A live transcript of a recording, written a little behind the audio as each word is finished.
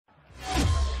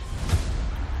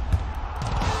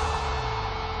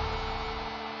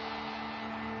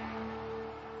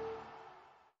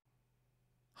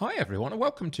Hi everyone and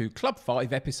welcome to Club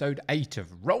 5 episode 8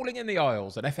 of Rolling in the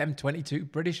Isles, an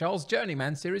FM22 British Isles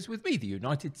Journeyman series with me, the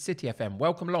United City FM.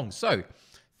 Welcome along. So,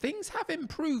 things have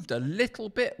improved a little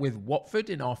bit with Watford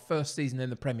in our first season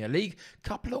in the Premier League.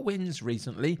 Couple of wins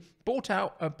recently, brought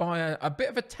out by a bit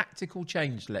of a tactical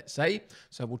change, let's say.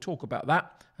 So we'll talk about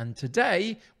that. And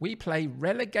today we play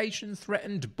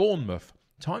relegation-threatened Bournemouth.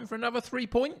 Time for another 3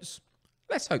 points?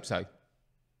 Let's hope so.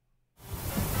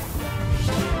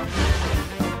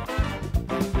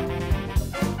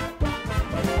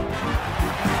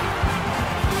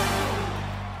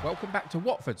 Welcome back to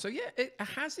Watford. So yeah, it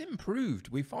has improved.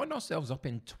 We find ourselves up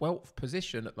in 12th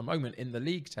position at the moment in the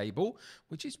league table,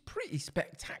 which is pretty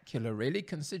spectacular really,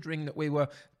 considering that we were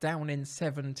down in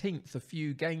 17th a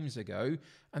few games ago.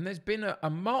 And there's been a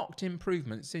marked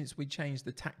improvement since we changed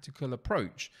the tactical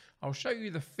approach. I'll show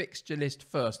you the fixture list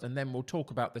first, and then we'll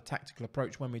talk about the tactical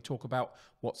approach when we talk about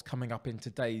what's coming up in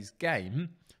today's game.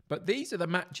 But these are the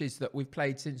matches that we've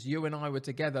played since you and I were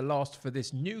together last for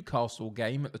this Newcastle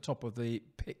game at the top of the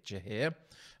picture here.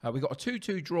 We got a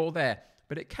 2-2 draw there,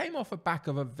 but it came off the back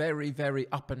of a very, very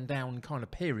up and down kind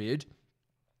of period.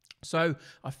 So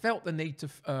I felt the need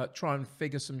to try and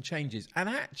figure some changes. And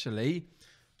actually,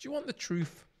 do you want the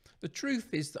truth? The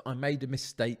truth is that I made a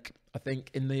mistake, I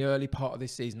think, in the early part of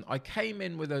this season. I came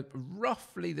in with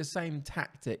roughly the same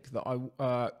tactic that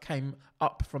I came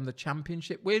up from the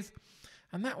Championship with.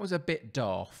 And that was a bit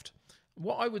daft.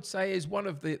 What I would say is one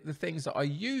of the things that I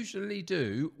usually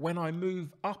do when I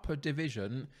move up a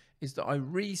division is that I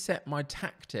reset my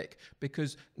tactic,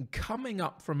 because coming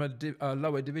up from a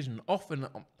lower division, often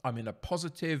I'm in a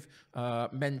positive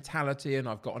mentality and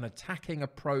I've got an attacking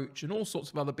approach and all sorts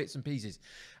of other bits and pieces.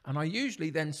 And I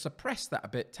usually then suppress that a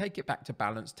bit, take it back to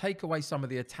balance, take away some of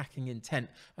the attacking intent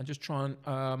and just try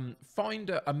and find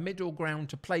a middle ground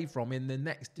to play from in the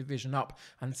next division up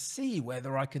and see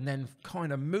whether I can then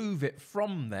kind of move it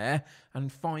from there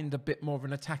and find a bit more of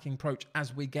an attacking approach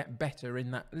as we get better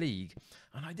in that league.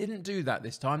 And I didn't do that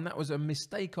this time. That was a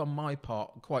mistake on my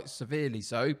part, quite severely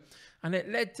so. And it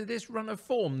led to this run of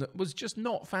form that was just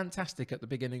not fantastic at the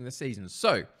beginning of the season.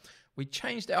 So we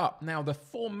changed it up. Now the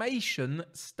formation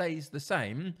stays the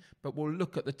same, but we'll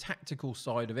look at the tactical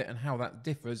side of it and how that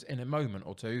differs in a moment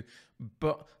or two.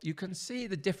 But you can see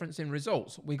the difference in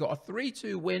results. We got a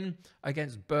 3-2 win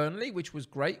against Burnley, which was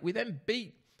great. We then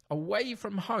beat away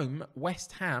from home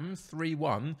West Ham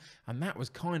 3-1, and that was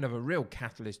kind of a real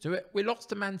catalyst to it. We lost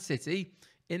to Man City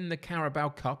in the Carabao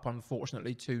Cup,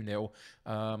 unfortunately 2-0,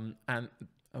 and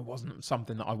it wasn't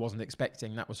something that I wasn't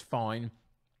expecting. That was fine.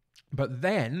 But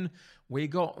then we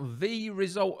got the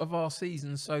result of our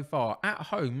season so far. At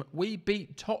home, we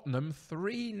beat Tottenham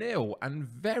 3-0, and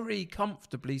very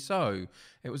comfortably so.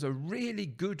 It was a really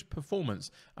good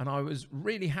performance, and I was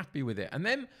really happy with it. And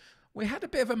then we had a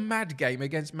bit of a mad game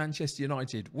against Manchester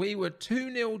United. We were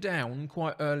 2-0 down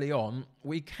quite early on.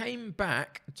 We came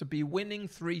back to be winning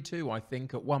 3-2, I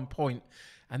think, at one point.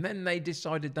 And then they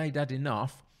decided they'd had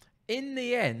enough. In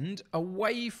the end,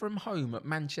 away from home at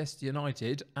Manchester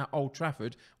United at Old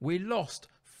Trafford, we lost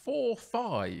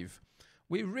 4-5.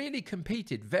 We really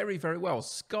competed very, very well.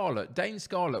 Dane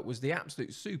Scarlett was the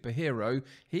absolute superhero.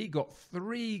 He got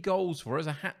 3 goals for us,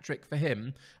 a hat-trick for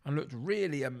him, and looked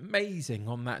really amazing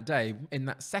on that day, in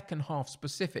that second half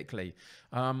specifically.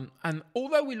 And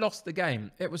although we lost the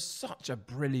game, it was such a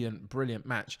brilliant, brilliant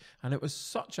match, and it was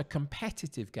such a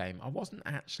competitive game. I wasn't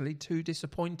actually too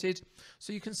disappointed.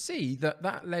 So you can see that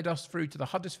that led us through to the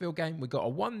Huddersfield game. We got a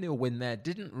 1-0 win there.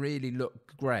 Didn't really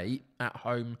look great at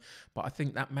home, but I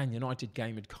think that Man United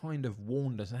game had kind of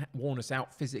worn us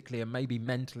out physically and maybe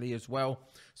mentally as well.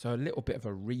 So a little bit of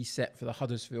a reset for the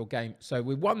Huddersfield game. So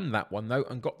we won that one though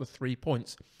and got the 3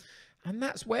 points. And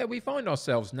that's where we find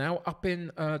ourselves now, up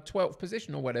in 12th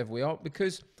position or whatever we are,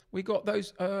 because we got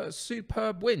those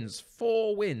superb wins.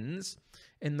 4 wins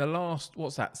in the last,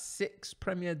 6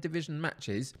 Premier Division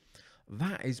matches.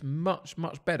 That is much,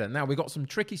 much better. Now we've got some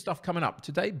tricky stuff coming up.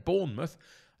 Today, Bournemouth,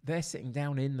 they're sitting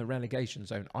down in the relegation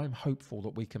zone. I'm hopeful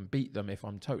that we can beat them, if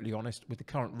I'm totally honest, with the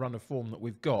current run of form that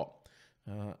we've got.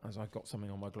 As I've got something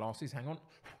on my glasses, hang on.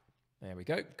 There we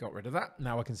go, got rid of that.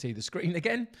 Now I can see the screen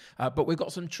again. But we've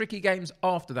got some tricky games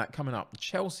after that coming up.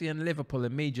 Chelsea and Liverpool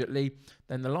immediately.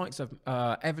 Then the likes of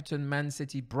Everton, Man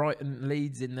City, Brighton,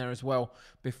 Leeds in there as well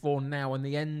before now and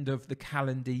the end of the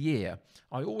calendar year.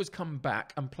 I always come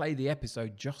back and play the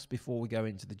episode just before we go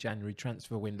into the January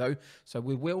transfer window. So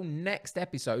we will next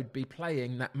episode be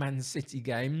playing that Man City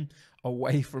game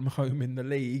away from home in the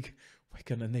league.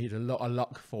 We're going to need a lot of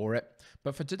luck for it.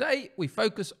 But for today, we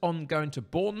focus on going to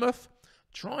Bournemouth.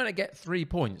 trying to get 3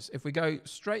 points. If we go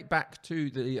straight back to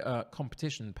the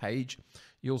competition page,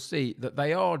 you'll see that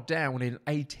they are down in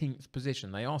 18th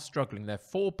position. They are struggling. They're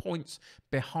 4 points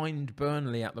behind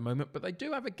Burnley at the moment, but they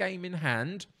do have a game in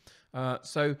hand.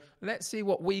 So let's see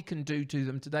what we can do to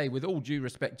them today. With all due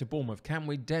respect to Bournemouth, can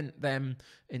we dent them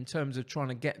in terms of trying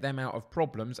to get them out of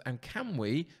problems? And can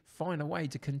we find a way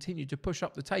to continue to push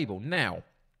up the table? Now,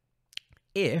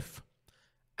 if,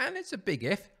 and it's a big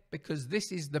if, because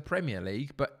this is the Premier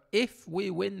League, but if we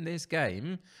win this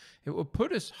game, it will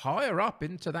put us higher up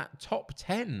into that top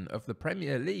 10 of the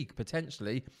Premier League,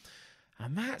 potentially.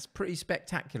 And that's pretty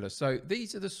spectacular. So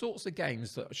these are the sorts of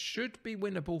games that should be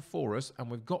winnable for us, and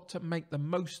we've got to make the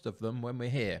most of them when we're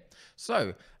here.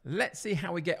 So let's see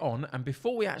how we get on. And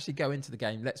before we actually go into the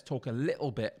game, let's talk a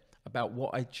little bit about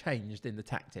what I changed in the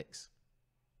tactics.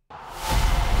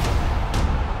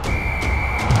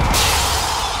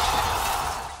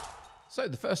 So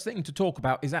the first thing to talk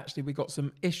about is actually we've got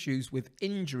some issues with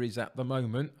injuries at the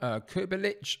moment.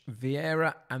 Kubilic,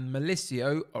 Vieira and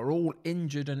Milicio are all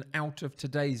injured and out of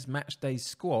today's matchday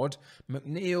squad.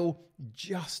 McNeil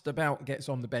just about gets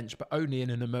on the bench, but only in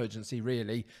an emergency,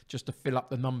 really, just to fill up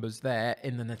the numbers there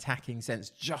in an attacking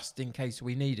sense, just in case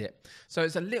we need it. So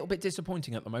it's a little bit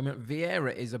disappointing at the moment.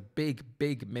 Vieira is a big,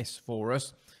 big miss for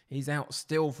us. He's out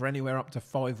still for anywhere up to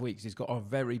 5 weeks. He's got a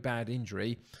very bad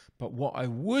injury. But what I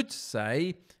would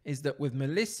say is that with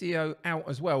Milicio out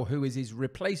as well, who is his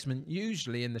replacement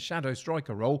usually in the shadow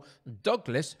striker role,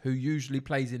 Douglas, who usually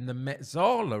plays in the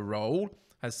Mezzala role,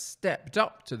 has stepped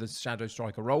up to the shadow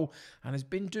striker role and has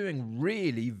been doing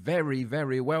really very,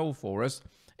 very well for us.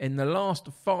 In the last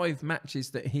 5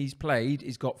 matches that he's played,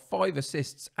 he's got 5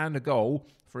 assists and a goal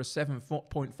for a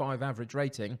 7.5 average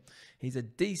rating. He's a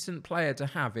decent player to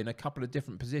have in a couple of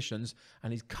different positions,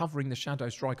 and he's covering the shadow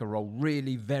striker role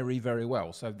really very, very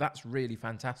well. So that's really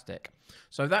fantastic.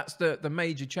 So that's the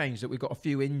major change, that we've got a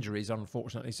few injuries,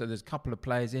 unfortunately. So there's a couple of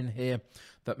players in here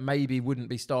that maybe wouldn't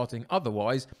be starting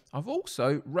otherwise. I've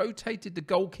also rotated the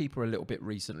goalkeeper a little bit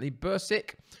recently.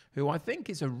 Bursic, who I think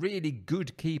is a really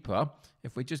good keeper.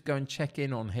 If we just go and check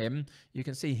in on him, you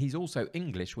can see he's also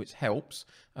English, which helps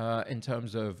in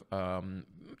terms of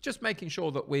just making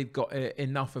sure that we've got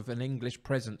enough of an English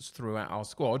presence throughout our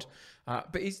squad.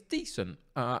 But he's decent.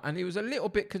 And he was a little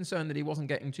bit concerned that he wasn't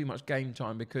getting too much game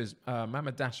time because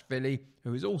Mamadashvili,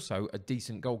 who is also a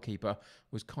decent goalkeeper,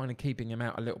 was kind of keeping him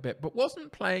out a little bit, but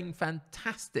wasn't playing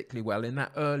fantastically well in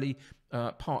that early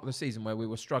part of the season where we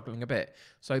were struggling a bit.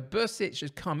 So Bursic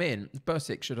has come in,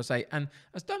 should I say, and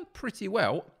has done pretty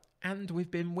well, and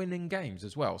we've been winning games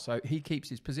as well. So he keeps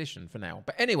his position for now.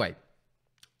 But anyway,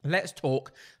 let's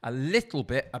talk a little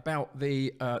bit about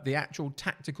the actual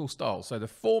tactical style. So the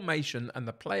formation and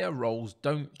the player roles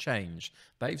don't change.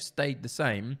 They've stayed the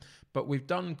same, but we've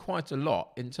done quite a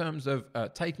lot in terms of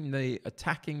taking the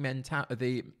attacking mentality,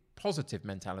 the positive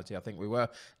mentality, I think we were,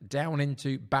 down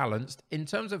into balanced. In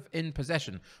terms of in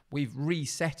possession, we've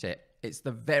reset it. It's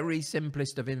the very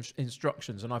simplest of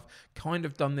instructions, and I've kind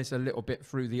of done this a little bit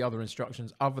through the other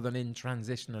instructions, other than in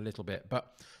transition a little bit.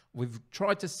 But we've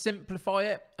tried to simplify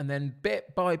it, and then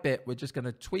bit by bit, we're just going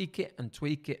to tweak it and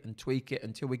tweak it and tweak it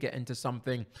until we get into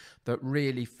something that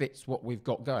really fits what we've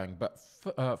got going. But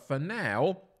for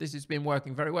now, this has been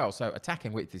working very well. So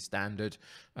attacking width is standard.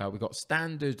 We've got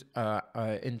standard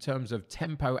in terms of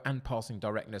tempo and passing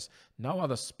directness. No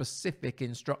other specific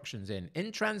instructions in.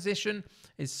 In transition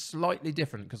is slightly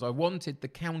different because I wanted the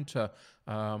counter,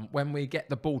 when we get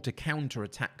the ball, to counter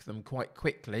attack them quite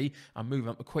quickly and move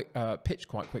up the pitch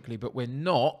quite quickly, but we're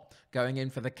not going in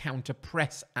for the counter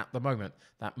press at the moment.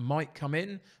 That might come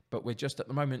in, but we're just at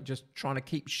the moment just trying to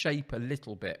keep shape a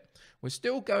little bit. We're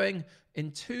still going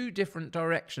in 2 different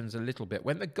directions a little bit.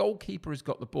 When the goalkeeper has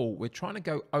got the ball, we're trying to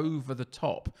go over the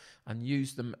top and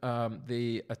use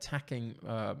the attacking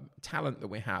talent that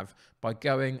we have by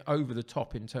going over the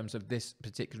top in terms of this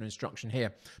particular instruction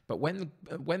here. But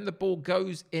when the ball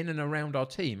goes in and around our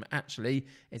team, actually,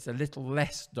 it's a little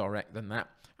less direct than that.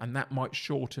 And that might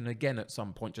shorten again at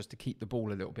some point just to keep the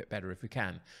ball a little bit better if we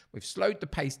can. We've slowed the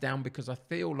pace down because I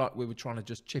feel like we were trying to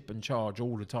just chip and charge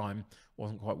all the time.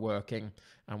 Wasn't quite working.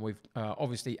 And we've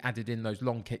obviously added in those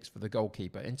long kicks for the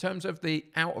goalkeeper. In terms of the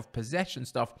out of possession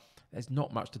stuff, there's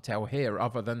not much to tell here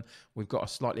other than we've got a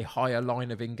slightly higher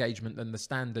line of engagement than the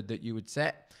standard that you would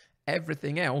set.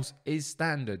 Everything else is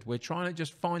standard. We're trying to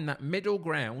just find that middle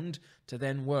ground to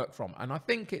then work from. And I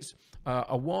think it's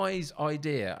a wise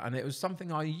idea. And it was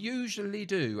something I usually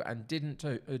do and didn't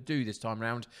do this time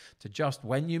round, to just,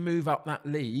 when you move up that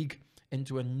league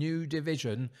into a new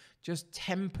division, just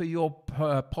temper your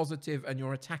positive and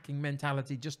your attacking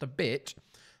mentality just a bit.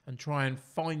 and try and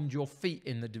find your feet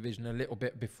in the division a little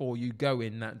bit before you go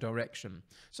in that direction.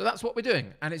 So that's what we're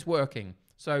doing, and it's working.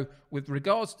 So with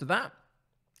regards to that,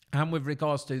 and with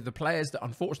regards to the players that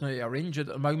unfortunately are injured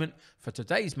at the moment, for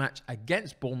today's match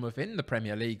against Bournemouth in the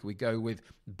Premier League, we go with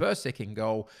Bursic in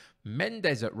goal,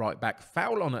 Mendes at right back,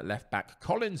 Fowlon at left back,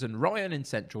 Collins and Ryan in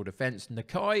central defence,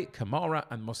 Nakai, Kamara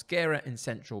and Mosquera in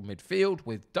central midfield,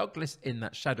 with Douglas in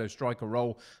that shadow striker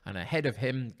role, and ahead of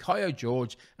him, Kayo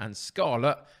George and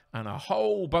Scarlett, and a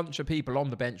whole bunch of people on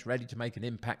the bench ready to make an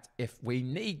impact if we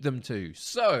need them to.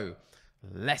 So,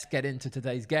 let's get into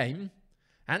today's game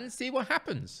and see what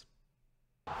happens.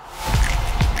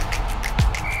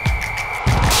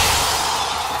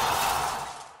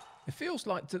 It feels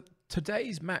like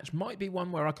today's match might be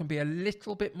one where I can be a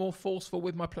little bit more forceful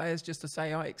with my players, just to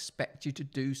say, I expect you to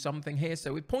do something here.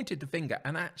 So we pointed the finger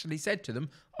and actually said to them,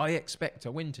 I expect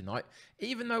a win tonight,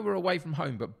 even though we're away from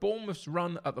home. But Bournemouth's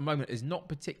run at the moment is not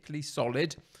particularly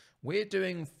solid. We're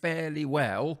doing fairly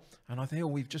well, and I feel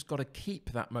we've just got to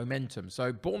keep that momentum.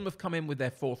 So Bournemouth come in with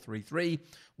their 4-3-3.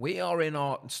 We are in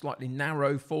our slightly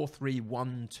narrow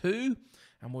 4-3-1-2,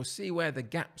 and we'll see where the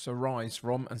gaps arise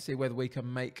from and see whether we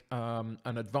can make an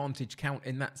advantage count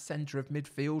in that centre of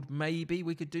midfield. Maybe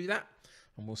we could do that,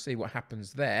 and we'll see what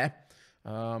happens there.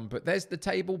 But there's the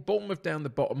table. Bournemouth down the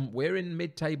bottom. We're in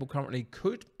mid-table currently.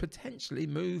 Could potentially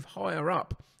move higher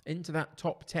up into that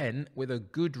top 10 with a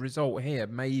good result here,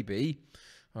 maybe.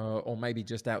 Or maybe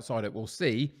just outside it. We'll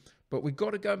see. But we've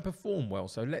got to go and perform well.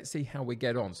 So let's see how we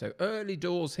get on. So early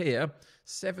doors here.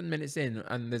 7 minutes in.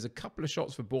 And there's a couple of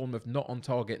shots for Bournemouth. Not on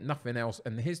target. Nothing else.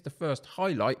 And here's the first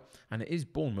highlight. And it is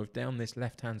Bournemouth down this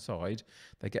left-hand side.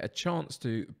 They get a chance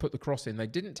to put the cross in. They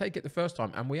didn't take it the first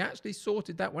time. And we actually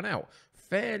sorted that one out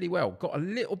fairly well. Got a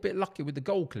little bit lucky with the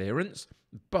goal clearance.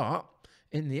 But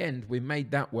in the end, we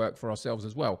made that work for ourselves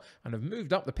as well. And have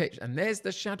moved up the pitch. And there's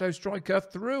the shadow striker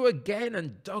through again.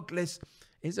 And Douglas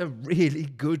is a really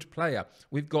good player.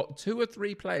 We've got 2 or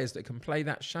 3 players that can play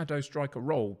that shadow striker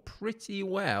role pretty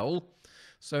well.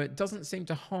 So it doesn't seem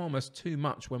to harm us too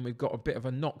much when we've got a bit of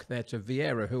a knock there to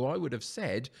Vieira, who I would have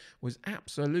said was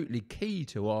absolutely key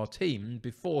to our team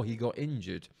before he got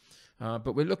injured.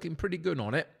 But we're looking pretty good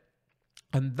on it.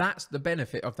 And that's the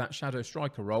benefit of that shadow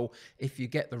striker role. If you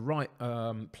get the right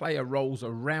player roles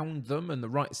around them and the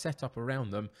right setup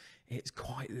around them, it's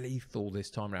quite lethal this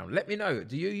time around. Let me know.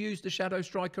 Do you use the shadow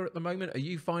striker at the moment? Are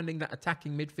you finding that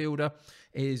attacking midfielder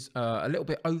is a little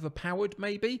bit overpowered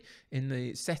maybe in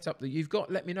the setup that you've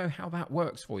got? Let me know how that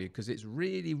works for you, because it's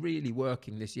really, really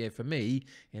working this year for me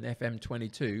in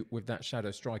FM22 with that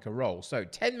shadow striker role. So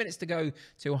 10 minutes to go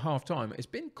till half time. It's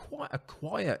been quite a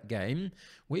quiet game.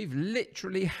 We've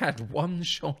literally had 1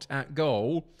 shot at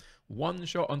goal, 1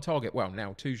 shot on target. Well,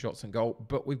 now 2 shots on goal,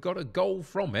 but we've got a goal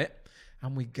from it.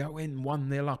 And we go in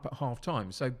 1-0 up at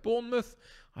half-time. So Bournemouth,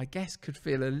 I guess, could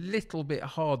feel a little bit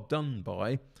hard done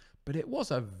by. But it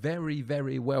was a very,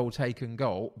 very well-taken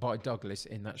goal by Douglas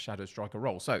in that shadow striker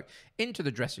role. So into the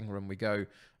dressing room we go.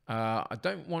 I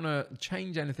don't want to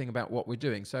change anything about what we're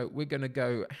doing. So we're going to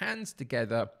go hands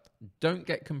together. Don't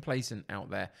get complacent out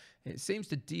there. It seems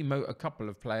to demote a couple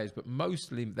of players, but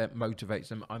mostly that motivates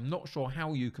them. I'm not sure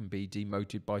how you can be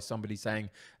demoted by somebody saying,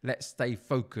 let's stay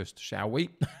focused, shall we?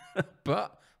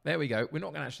 But there we go. We're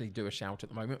not going to actually do a shout at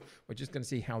the moment. We're just going to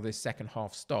see how this second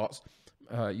half starts.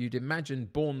 You'd imagine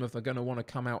Bournemouth are going to want to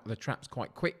come out of the traps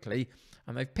quite quickly.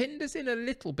 And they've pinned us in a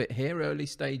little bit here, early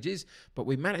stages. But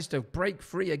we managed to break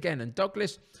free again. And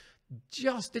Douglas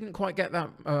just didn't quite get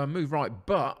that move right.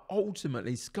 But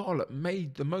ultimately, Scarlett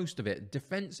made the most of it.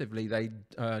 Defensively, they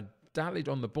dallied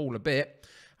on the ball a bit.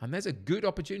 And there's a good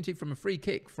opportunity from a free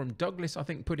kick from Douglas, I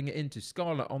think, putting it into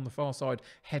Scarlett on the far side,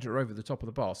 header over the top of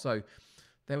the bar. So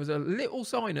there was a little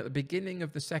sign at the beginning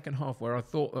of the second half where I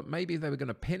thought that maybe they were going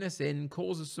to pin us in,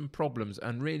 cause us some problems,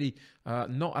 and really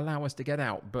not allow us to get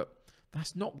out. But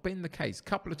that's not been the case. A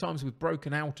couple of times we've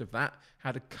broken out of that,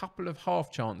 had a couple of half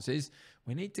chances.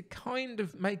 We need to kind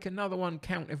of make another one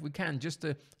count if we can, just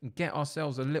to get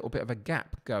ourselves a little bit of a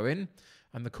gap going.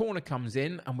 And the corner comes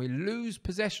in and we lose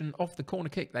possession off the corner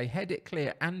kick. They head it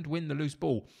clear and win the loose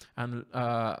ball. And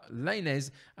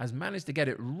Lainez has managed to get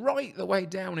it right the way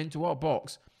down into our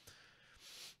box.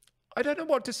 I don't know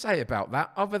what to say about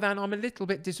that, other than I'm a little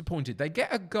bit disappointed. They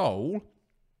get a goal.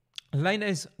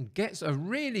 Lainez gets a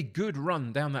really good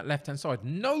run down that left-hand side.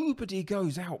 Nobody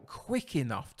goes out quick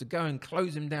enough to go and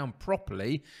close him down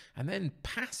properly. And then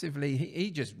passively,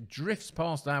 he just drifts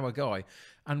past our guy.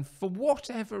 And for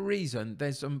whatever reason,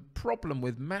 there's some problem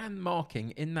with man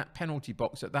marking in that penalty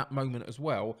box at that moment as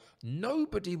well.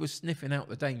 Nobody was sniffing out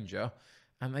the danger.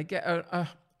 And they get a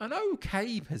an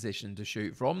okay position to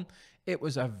shoot from. It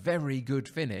was a very good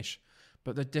finish.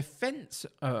 But the defence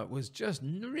was just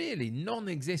really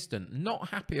non-existent. Not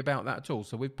happy about that at all.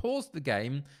 So we've paused the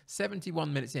game,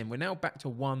 71 minutes in. We're now back to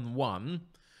 1-1. We've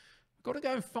got to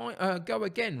go and go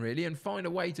again, really, and find a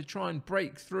way to try and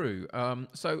break through.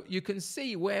 So you can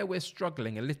see where we're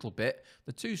struggling a little bit.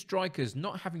 The two strikers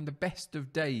not having the best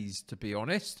of days, to be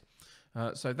honest.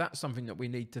 So that's something that we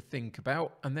need to think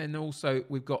about. And then also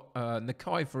we've got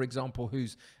Nakai, for example,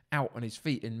 who's out on his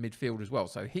feet in midfield as well.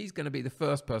 So he's going to be the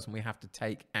first person we have to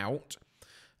take out.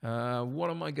 What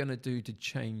am I going to do to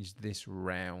change this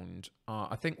round?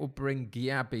 I think we'll bring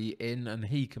Giabi in and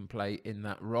he can play in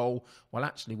that role. Well,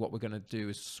 actually, what we're going to do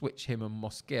is switch him and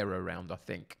Mosquera around, I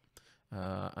think.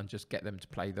 And just get them to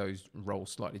play those roles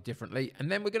slightly differently.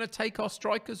 And then we're going to take our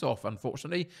strikers off,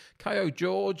 unfortunately. Kayo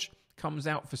George comes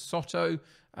out for Soto,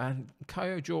 and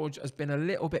Kayo George has been a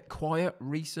little bit quiet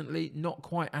recently, not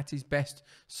quite at his best.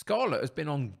 Scarlett has been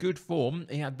on good form.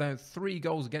 He had those 3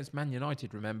 goals against Man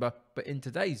United, remember, but in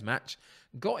today's match,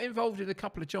 got involved in a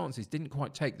couple of chances, didn't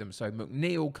quite take them, so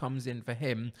McNeil comes in for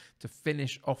him to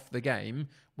finish off the game.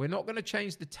 We're not going to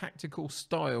change the tactical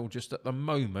style just at the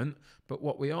moment, but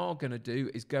what we are going to do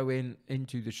is go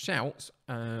into the shouts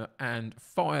and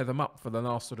fire them up for the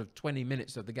last sort of 20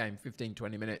 minutes of the game, 15,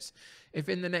 20 minutes. If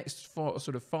in the next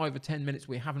sort of 5 or 10 minutes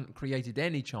we haven't created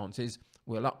any chances,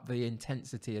 we'll up the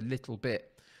intensity a little bit.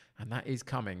 And that is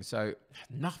coming. So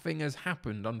nothing has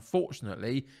happened,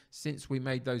 unfortunately, since we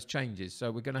made those changes.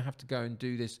 So we're going to have to go and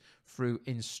do this through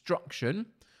instruction.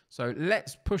 So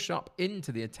let's push up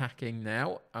into the attacking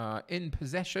now. In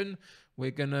possession,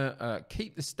 we're going to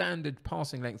keep the standard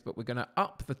passing length, but we're going to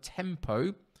up the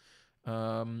tempo.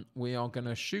 We are going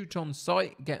to shoot on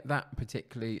sight, get that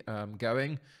particularly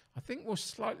going. I think we'll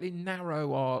slightly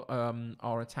narrow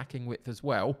our attacking width as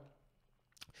well.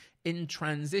 In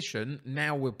transition,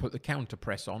 now we'll put the counter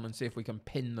press on and see if we can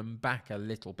pin them back a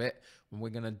little bit. And we're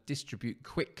going to distribute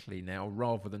quickly now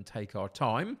rather than take our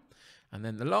time. And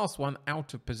then the last one,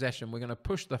 out of possession, we're going to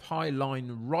push the high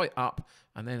line right up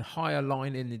and then higher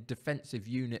line in the defensive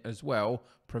unit as well,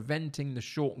 preventing the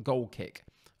short goal kick.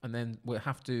 And then we'll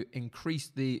have to increase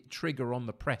the trigger on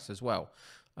the press as well.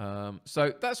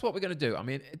 So that's what we're going to do. I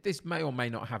mean, this may or may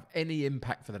not have any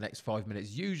impact for the next 5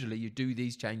 minutes. Usually you do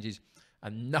these changes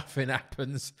and nothing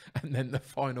happens, and then the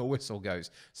final whistle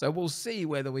goes. So we'll see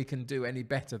whether we can do any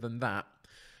better than that.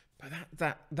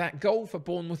 But that goal for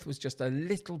Bournemouth was just a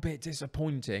little bit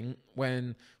disappointing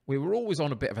when we were always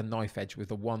on a bit of a knife edge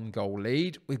with a 1-goal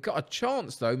lead. We've got a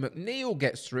chance, though. McNeil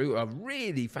gets through a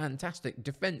really fantastic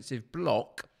defensive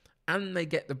block, and they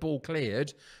get the ball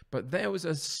cleared. But there was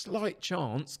a slight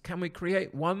chance. Can we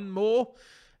create one more?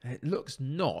 It looks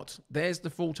not. There's the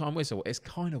full-time whistle. It's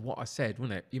kind of what I said,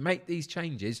 wasn't it? You make these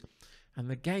changes and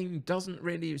the game doesn't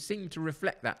really seem to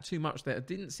reflect that too much. There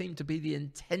didn't seem to be the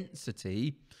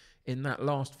intensity in that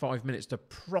last 5 minutes to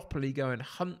properly go and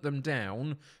hunt them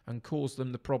down and cause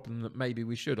them the problem that maybe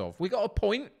we should have. We got a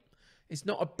point. It's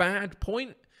not a bad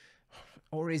point.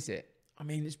 Or is it? I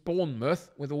mean, it's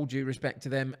Bournemouth, with all due respect to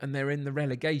them, and they're in the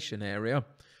relegation area.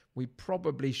 We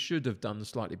probably should have done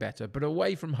slightly better, but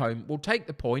away from home, we'll take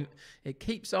the point. It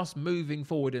keeps us moving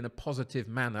forward in a positive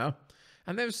manner.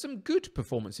 And there were some good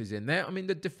performances in there. I mean,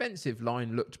 the defensive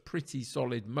line looked pretty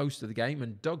solid most of the game,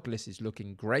 and Douglas is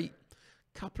looking great.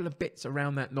 Couple of bits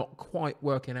around that not quite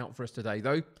working out for us today,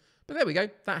 though. But there we go.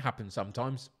 That happens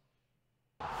sometimes.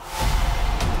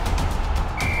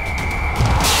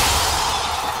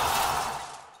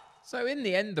 So in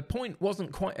the end, the point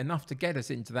wasn't quite enough to get us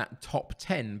into that top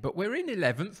 10, but we're in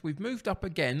 11th. We've moved up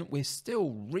again. We're still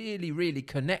really, really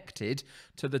connected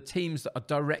to the teams that are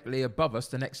directly above us,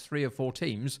 the next 3 or 4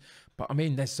 teams. But I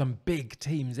mean, there's some big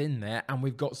teams in there, and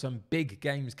we've got some big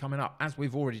games coming up, as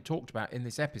we've already talked about in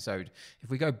this episode. If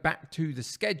we go back to the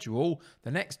schedule,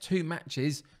 the next 2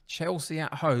 matches, Chelsea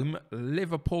at home,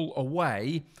 Liverpool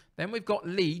away. Then we've got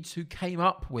Leeds, who came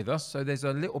up with us, so there's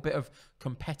a little bit of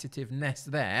competitiveness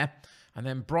there. And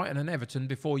then Brighton and Everton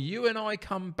before you and I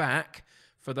come back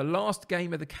for the last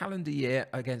game of the calendar year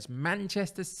against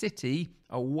Manchester City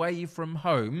away from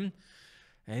home.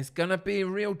 It's going to be a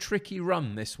real tricky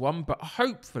run, this one, but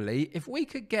hopefully if we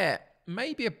could get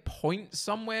maybe a point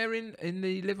somewhere in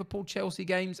the Liverpool-Chelsea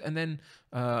games, and then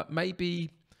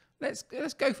maybe let's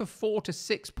go for 4 to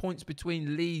 6 points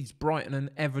between Leeds, Brighton and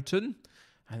Everton.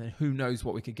 And then who knows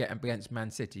what we could get against Man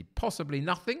City. Possibly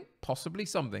nothing, possibly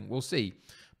something. We'll see.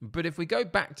 But if we go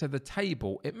back to the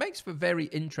table, it makes for very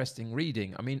interesting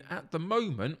reading. I mean, at the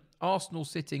moment, Arsenal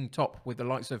sitting top with the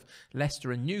likes of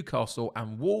Leicester and Newcastle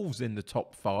and Wolves in the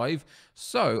top 5.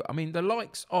 So, I mean, the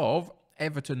likes of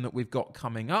Everton that we've got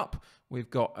coming up. We've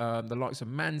got the likes of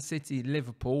Man City,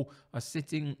 Liverpool are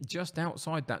sitting just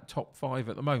outside that top 5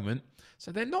 at the moment.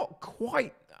 So they're not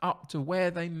quite up to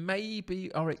where they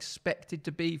maybe are expected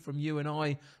to be from you and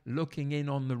I looking in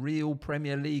on the real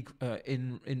Premier League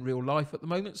in real life at the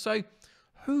moment. So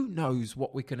who knows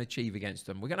what we can achieve against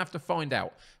them? We're going to have to find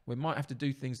out. We might have to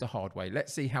do things the hard way.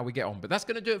 Let's see how we get on. But that's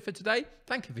going to do it for today.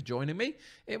 Thank you for joining me.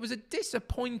 It was a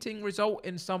disappointing result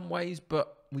in some ways,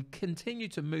 but we continue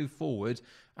to move forward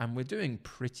and we're doing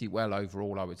pretty well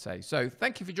overall, I would say. So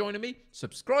thank you for joining me.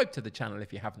 Subscribe to the channel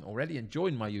if you haven't already and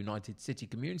join my United City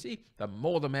community. The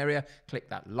more the merrier. Click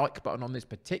that like button on this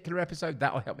particular episode.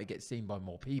 That'll help me get seen by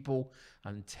more people.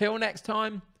 Until next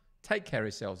time, take care of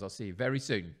yourselves. I'll see you very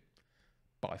soon.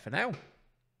 Bye for now.